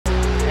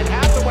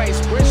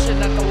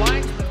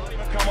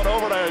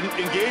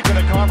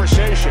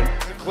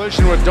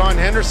collision with Don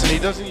Henderson. He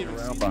doesn't even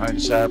around behind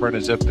Sabrin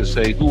as if to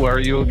say, who are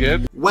you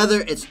again?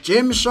 Whether it's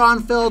Jim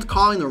Schoenfeld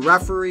calling the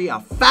referee a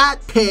fat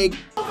pig,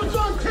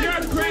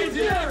 You're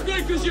crazy, you're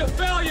good because you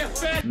fell, you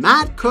fat.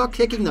 Matt Cook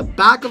kicking the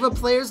back of a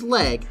player's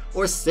leg,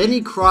 or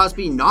Sidney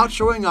Crosby not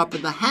showing up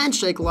in the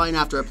handshake line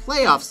after a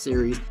playoff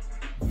series,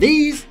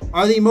 these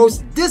are the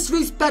most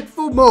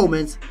disrespectful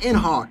moments in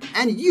hockey,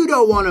 and you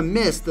don't want to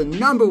miss the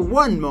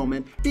 #1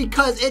 moment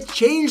because it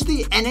changed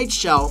the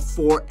NHL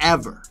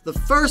forever. The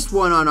first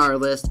one on our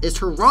list is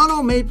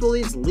Toronto Maple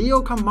Leafs'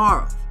 Leo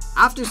Komarov.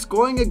 After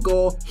scoring a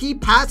goal, he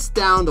pats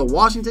down the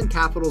Washington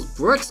Capitals'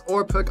 Brooks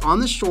Orpik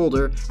on the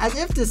shoulder as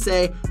if to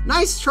say,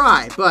 nice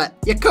try, but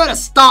you could have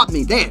stopped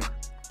me there.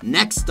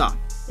 Next up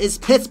is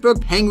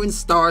Pittsburgh Penguins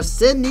star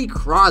Sidney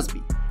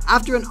Crosby.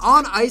 After an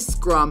on-ice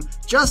scrum,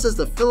 just as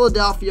the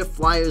Philadelphia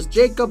Flyers'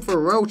 Jacob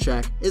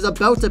Voracek is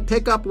about to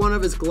pick up one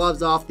of his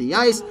gloves off the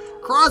ice,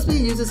 Crosby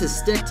uses his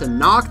stick to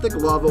knock the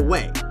glove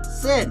away.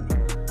 Sidney,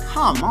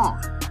 come on.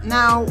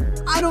 Now,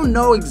 I don't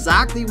know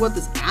exactly what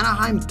this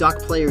Anaheim Duck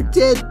player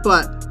did,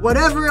 but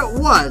whatever it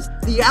was,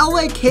 the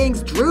LA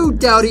Kings' Drew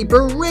Doughty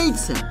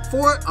berates him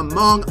for,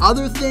 among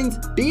other things,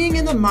 being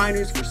in the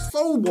minors for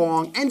so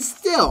long and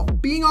still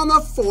being on the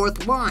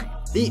 4th line.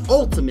 The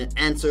ultimate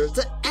answer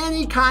to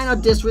any kind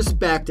of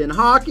disrespect in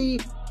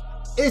hockey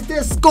is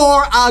to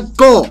score a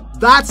goal.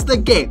 That's the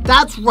game.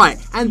 That's right.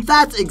 And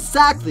that's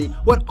exactly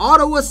what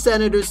Ottawa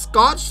Senator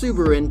Scott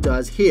Subban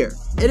does here.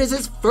 It is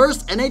his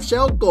first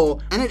NHL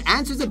goal, and it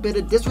answers a bit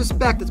of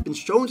disrespect that's been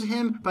shown to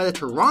him by the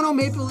Toronto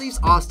Maple Leafs'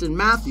 Austin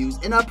Matthews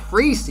in a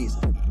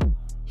preseason game.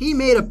 He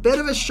made a bit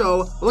of a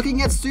show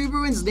looking at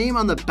Subban's name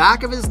on the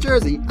back of his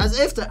jersey as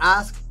if to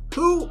ask,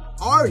 who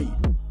are you?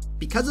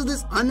 Because of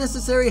this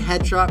unnecessary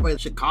headshot by the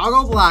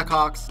Chicago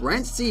Blackhawks'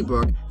 Brent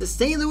Seabrook, the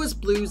St. Louis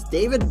Blues'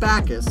 David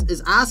Backes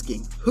is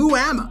asking, who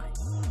am I?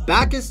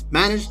 Backes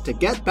managed to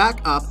get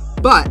back up,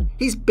 but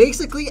he's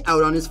basically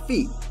out on his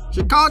feet.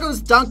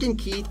 Chicago's Duncan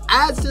Keith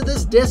adds to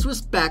this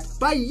disrespect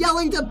by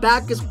yelling to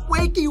Backes,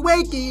 wakey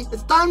wakey,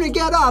 it's time to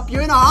get up,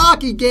 you're in a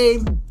hockey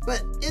game.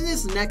 But in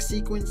this next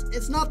sequence,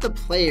 it's not the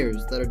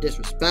players that are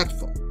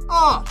disrespectful.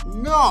 Oh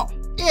no,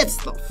 it's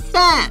the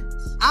fans.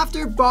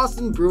 After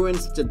Boston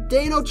Bruins'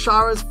 Zdeno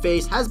Chara's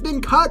face has been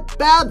cut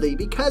badly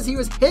because he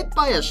was hit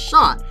by a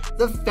shot,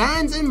 the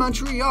fans in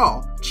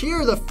Montreal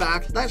cheer the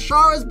fact that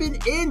Chara's been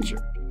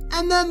injured.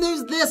 And then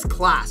there's this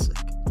classic.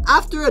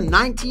 After a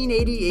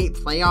 1988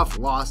 playoff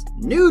loss,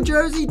 New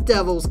Jersey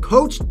Devils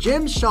coach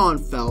Jim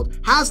Schoenfeld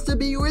has to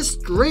be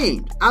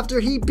restrained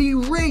after he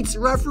berates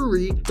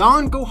referee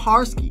Don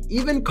Koharski,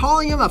 even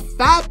calling him a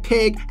fat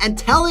pig and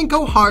telling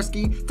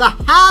Koharski to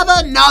have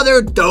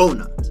another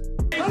donut.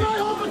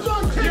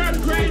 You're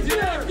crazy,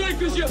 you're good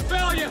because you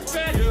fell, you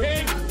fat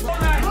pig.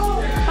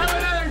 Have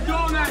another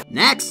donut.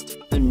 Next,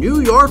 the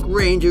New York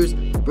Rangers'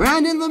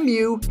 Brandon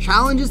Lemieux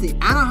challenges the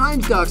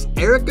Anaheim Ducks'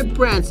 Eric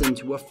Goodbranson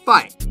to a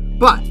fight.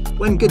 But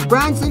when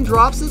Goodbranson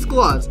drops his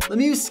gloves,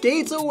 Lemieux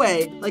skates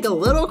away like a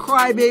little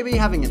crybaby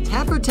having a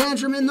temper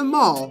tantrum in the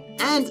mall,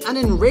 and an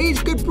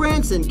enraged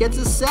Goodbranson gets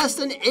assessed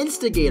an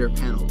instigator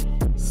penalty.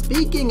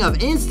 Speaking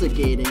of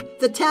instigating,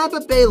 the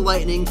Tampa Bay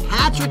Lightning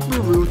Patrick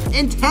Maroon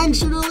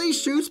intentionally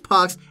shoots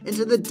pucks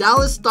into the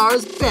Dallas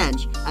Stars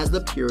bench as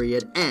the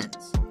period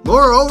ends.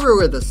 Moreover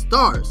with the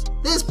Stars,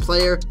 this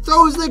player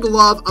throws the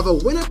glove of a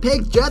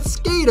Winnipeg Jets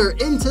skater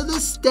into the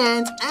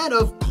stands, and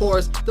of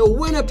course, the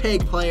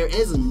Winnipeg player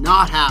is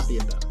not happy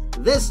about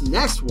it. This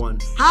next one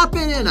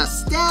happened in a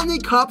Stanley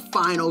Cup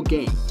final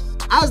game.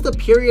 As the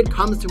period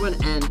comes to an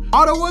end,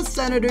 Ottawa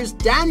Senators'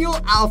 Daniel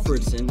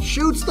Alfredsson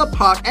shoots the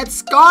puck at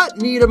Scott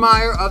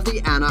Niedermayer of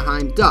the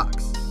Anaheim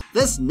Ducks.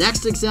 This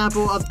next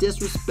example of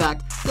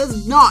disrespect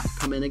does not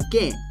come in a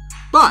game.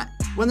 But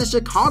when the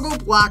Chicago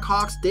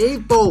Blackhawks'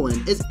 Dave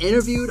Bolland is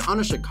interviewed on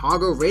a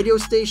Chicago radio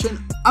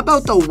station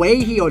about the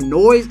way he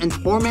annoys and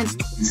torments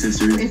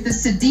sisters. If the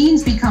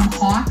Sedins become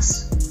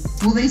Hawks,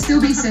 will they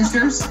still be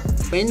sisters?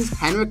 Twins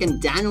Henrik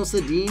and Daniel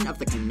Sedin of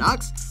the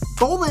Canucks,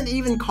 Bolland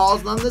even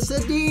calls them the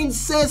Sedin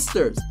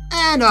sisters.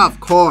 And of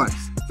course,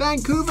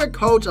 Vancouver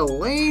coach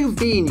Alain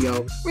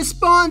Vigneault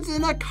responds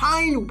in a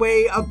kind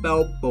way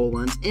about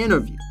Bolland's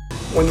interview.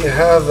 When you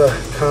have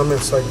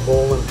comments like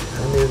Bolland,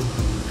 I mean,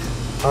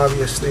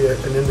 obviously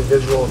an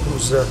individual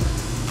whose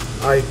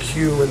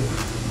IQ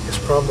is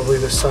probably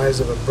the size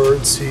of a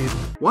birdseed.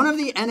 One of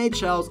the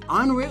NHL's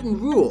unwritten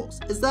rules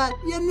is that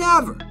you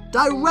never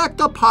direct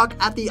the puck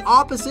at the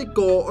opposite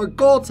goal or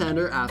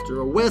goaltender after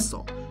a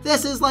whistle.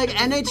 This is like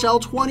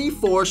NHL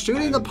 24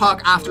 shooting the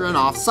puck after an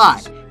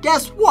offside.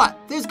 Guess what?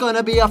 There's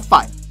gonna be a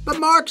fight. But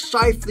Mark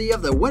Scheifele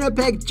of the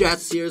Winnipeg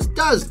Jets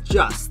does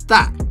just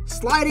that,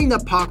 sliding the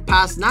puck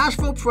past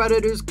Nashville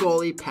Predators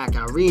goalie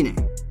Pekka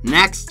Rinne.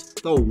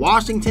 Next, the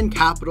Washington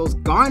Capitals'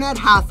 Garnett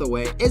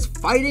Hathaway is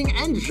fighting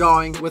and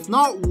jawing with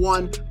not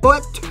one,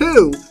 but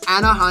two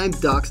Anaheim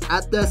Ducks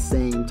at the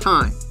same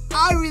time.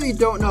 I really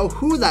don't know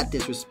who that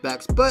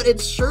disrespects, but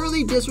it's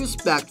surely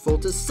disrespectful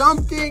to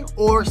something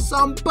or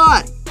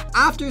somebody.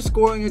 After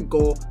scoring a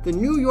goal, the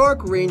New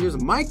York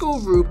Rangers' Michael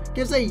Rupp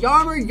gives a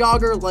Jaromir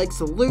Jagr-like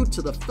salute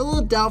to the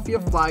Philadelphia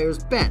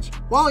Flyers bench,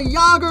 while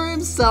Jagr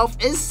himself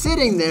is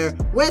sitting there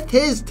with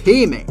his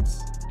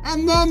teammates.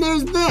 And then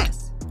there's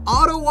this.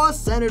 Ottawa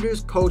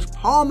Senators coach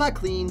Paul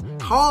McLean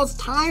calls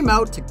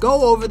timeout to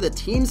go over the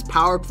team's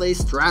power play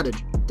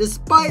strategy,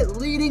 despite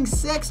leading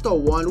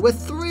 6-1 with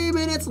 3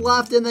 minutes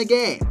left in the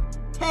game.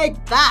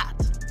 Take that!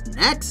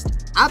 Next,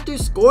 after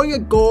scoring a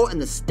goal in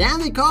the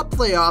Stanley Cup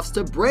playoffs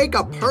to break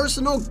a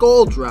personal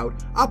goal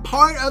drought, a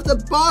part of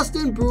the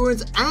Boston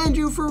Bruins'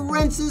 Andrew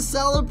Ferentz's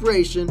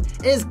celebration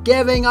is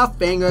giving a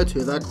finger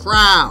to the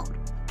crowd.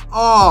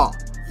 Oh,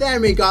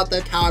 then we got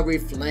the Calgary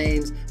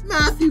Flames'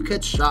 Matthew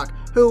Tkachuk,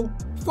 who,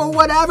 for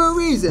whatever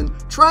reason,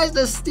 tries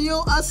to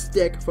steal a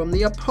stick from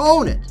the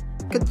opponent.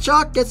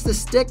 Tkachuk gets the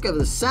stick of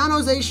the San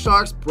Jose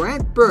Sharks'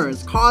 Brent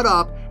Burns caught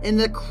up in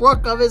the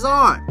crook of his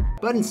arm.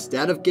 But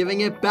instead of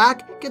giving it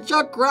back,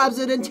 Tkachuk grabs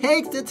it and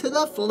takes it to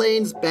the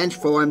Flames bench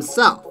for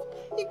himself.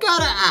 You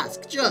gotta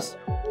ask, just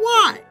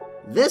why?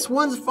 This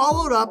one's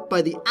followed up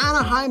by the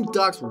Anaheim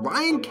Ducks'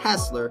 Ryan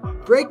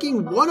Kesler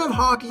breaking one of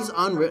hockey's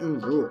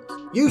unwritten rules.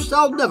 You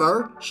shall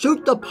never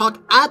shoot the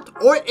puck at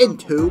or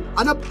into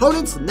an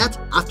opponent's net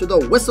after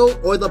the whistle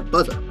or the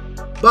buzzer.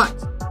 But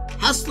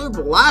Kesler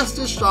blasts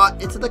his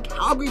shot into the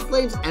Calgary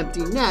Flames'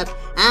 empty net,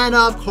 and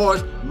of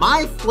course,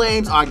 my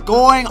Flames are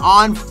going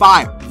on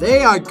fire.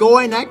 They are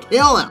going to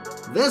kill him.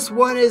 This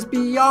one is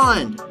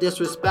beyond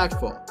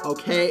disrespectful,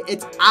 okay?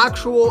 It's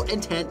actual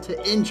intent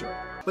to injure.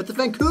 With the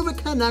Vancouver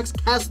Canucks'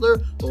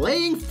 Kesler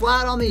laying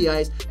flat on the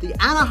ice, the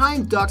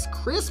Anaheim Ducks'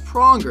 Chris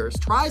Pronger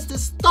tries to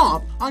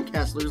stomp on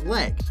Kessler's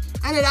leg.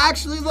 And it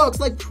actually looks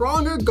like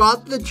Pronger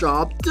got the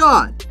job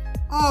done.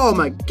 Oh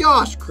my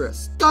gosh,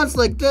 Chris. Stunts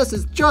like this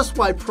is just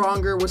why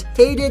Pronger was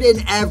hated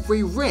in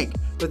every rink,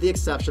 with the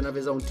exception of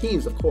his own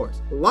teams, of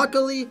course.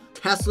 Luckily,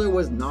 Kesler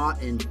was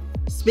not injured.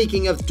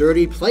 Speaking of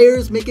dirty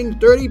players making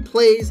dirty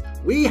plays,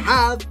 we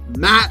have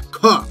Matt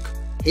Cooke.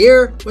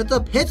 Here, with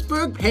the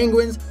Pittsburgh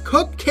Penguins,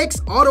 Cooke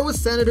kicks Ottawa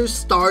Senators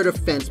star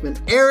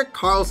defenseman Erik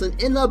Karlsson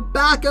in the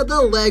back of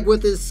the leg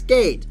with his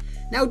skate.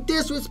 Now,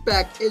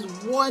 disrespect is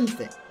one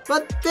thing,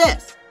 but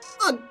this,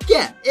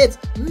 again, it's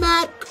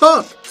Matt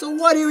Cooke, so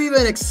what do you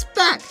even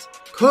expect?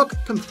 Cooke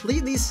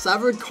completely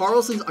severed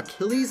Karlsson's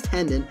Achilles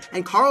tendon,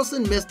 and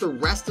Karlsson missed the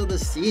rest of the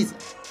season.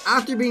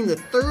 After being the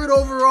 3rd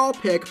overall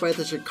pick by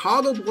the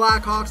Chicago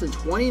Blackhawks in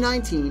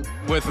 2019.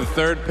 With the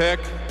 3rd pick,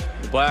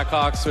 the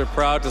Blackhawks are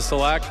proud to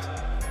select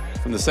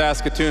from the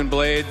Saskatoon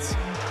Blades,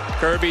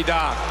 Kirby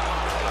Dach.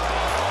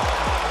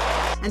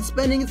 And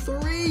spending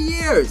 3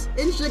 years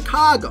in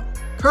Chicago,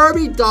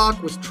 Kirby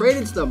Dach was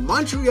traded to the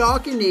Montreal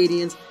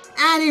Canadiens,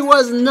 and he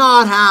was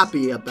not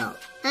happy about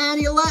it.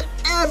 And he let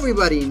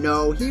everybody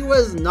know he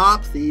was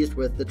not pleased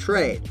with the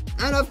trade.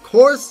 And of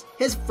course,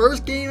 his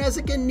first game as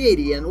a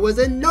Canadian was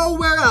in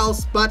nowhere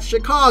else but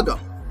Chicago.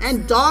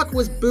 And Dach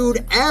was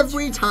booed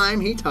every time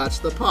he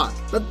touched the puck.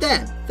 But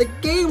then, the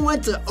game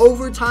went to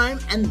overtime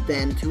and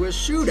then to a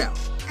shootout.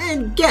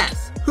 And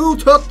guess who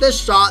took the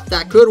shot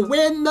that could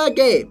win the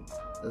game?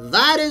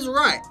 That is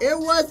right, it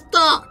was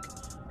Dach.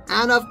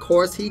 And of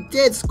course he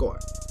did score.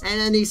 And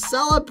then he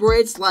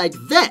celebrates like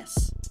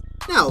this.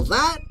 Now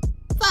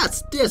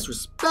that's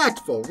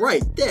disrespectful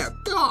right there,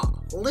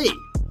 golly.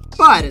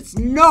 But it's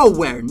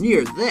nowhere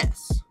near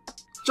this.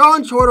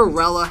 John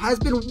Tortorella has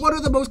been one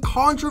of the most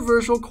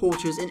controversial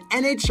coaches in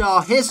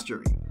NHL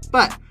history.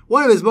 But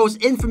one of his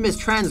most infamous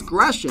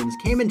transgressions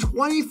came in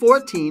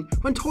 2014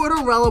 when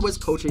Tortorella was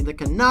coaching the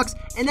Canucks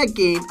in a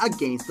game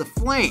against the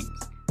Flames.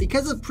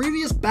 Because of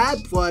previous bad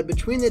blood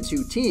between the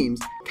two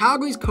teams,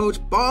 Calgary's coach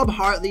Bob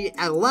Hartley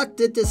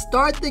elected to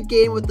start the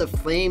game with the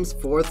Flames'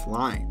 4th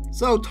line.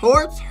 So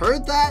Torts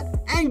heard that,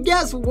 and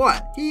guess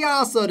what? He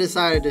also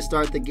decided to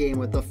start the game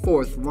with the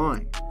 4th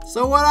line.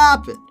 So what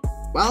happened?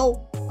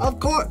 Well, of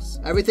course,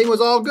 everything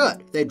was all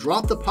good. They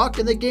dropped the puck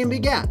and the game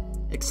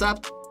began.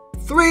 Except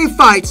 3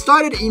 fights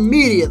started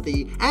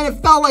immediately, and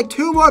it felt like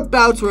 2 more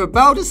bouts were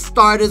about to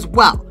start as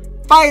well.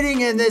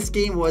 Fighting in this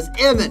game was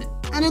imminent.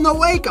 And in the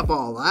wake of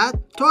all that,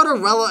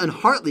 Tortorella and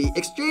Hartley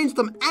exchanged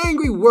some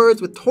angry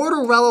words with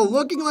Tortorella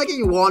looking like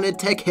he wanted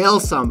to kill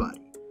somebody.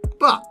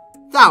 But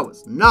that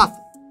was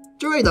nothing.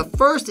 During the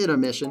first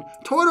intermission,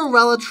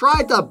 Tortorella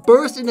tried to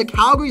burst into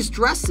Calgary's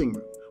dressing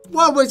room.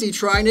 What was he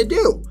trying to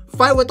do?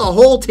 Fight with the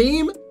whole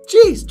team?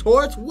 Jeez,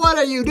 Torts, what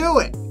are you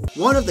doing?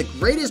 One of the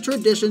greatest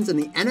traditions in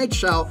the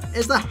NHL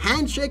is the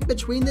handshake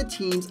between the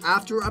teams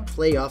after a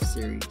playoff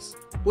series,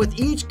 with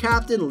each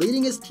captain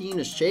leading his team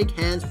to shake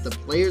hands with the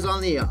players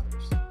on the others.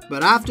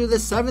 But after the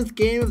 7th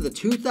game of the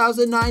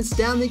 2009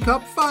 Stanley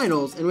Cup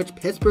Finals, in which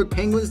Pittsburgh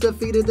Penguins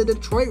defeated the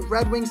Detroit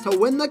Red Wings to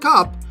win the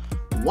cup,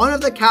 one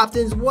of the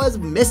captains was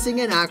missing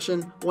in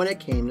action when it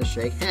came to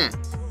shake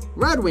hands.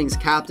 Red Wings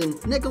captain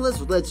Nicholas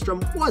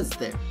Lidstrom was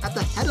there, at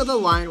the head of the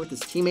line with his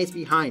teammates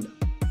behind him.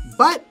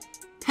 But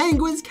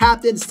Penguins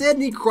captain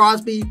Sidney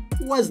Crosby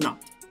was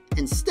not.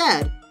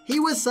 Instead, he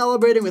was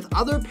celebrating with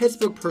other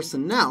Pittsburgh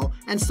personnel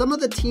and some of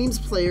the team's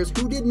players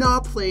who did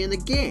not play in the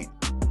game.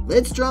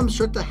 Lidstrom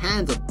shook the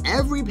hands of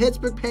every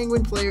Pittsburgh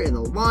Penguin player in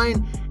the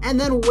line and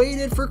then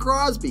waited for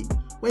Crosby.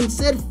 When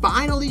Sid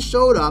finally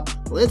showed up,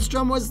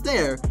 Lidstrom was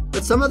there,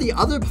 but some of the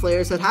other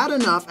players had had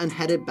enough and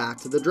headed back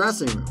to the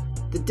dressing room.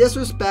 The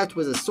disrespect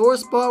was a sore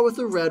spot with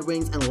the Red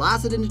Wings and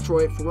lasted in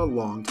Detroit for a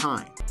long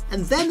time.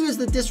 And then there's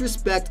the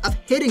disrespect of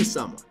hitting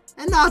someone,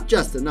 and not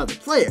just another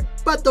player,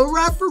 but the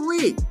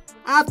referee.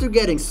 After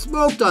getting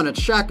smoked on a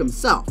check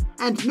himself,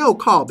 and no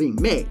call being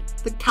made,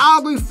 the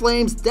Calgary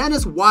Flames'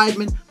 Dennis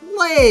Wideman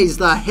lays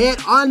the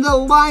hit on the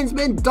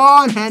linesman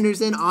Don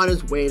Henderson on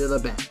his way to the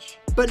bench.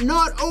 But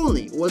not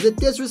only was it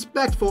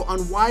disrespectful on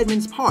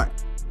Wideman's part,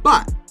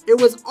 but it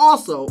was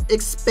also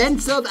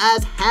expensive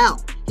as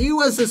hell. He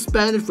was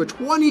suspended for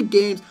 20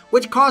 games,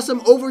 which cost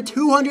him over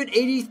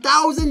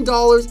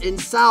 $280,000 in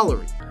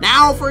salary.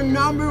 Now for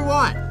number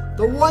one,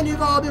 the one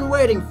you've all been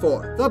waiting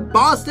for. The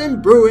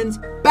Boston Bruins'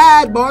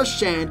 Bad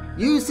Marchand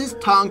used his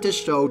tongue to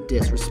show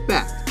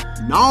disrespect.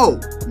 No,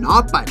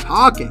 not by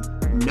talking.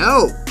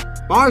 No,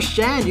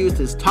 Marchand used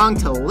his tongue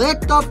to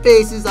lick the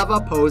faces of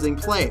opposing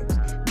players.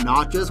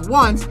 Not just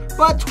once,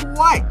 but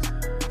twice.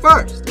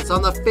 First, it's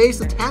on the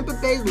face of Tampa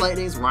Bay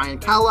Lightning's Ryan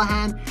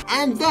Callahan,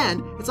 and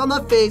then it's on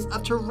the face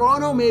of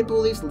Toronto Maple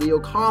Leafs' Leo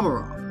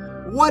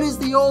Komarov. What is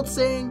the old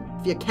saying?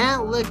 If you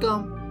can't lick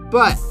them,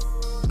 but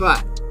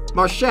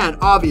Marchand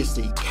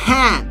obviously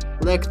can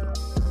lick them.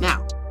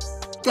 Now,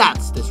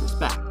 that's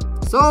disrespect.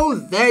 So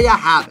there you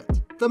have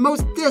it. The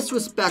most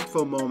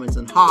disrespectful moments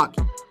in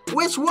hockey.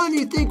 Which one do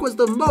you think was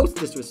the most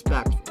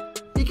disrespectful?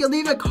 You can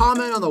leave a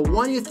comment on the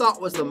one you thought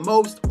was the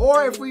most,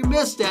 or if we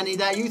missed any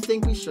that you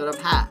think we should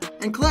have had.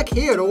 And click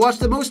here to watch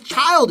the most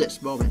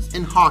childish moments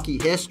in hockey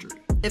history.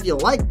 If you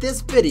like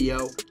this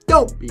video,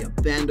 don't be a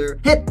bender.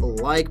 Hit the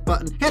like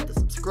button, hit the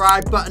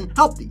subscribe button,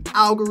 help the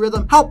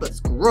algorithm, help us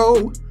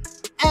grow.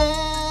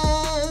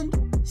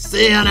 And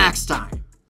see you next time.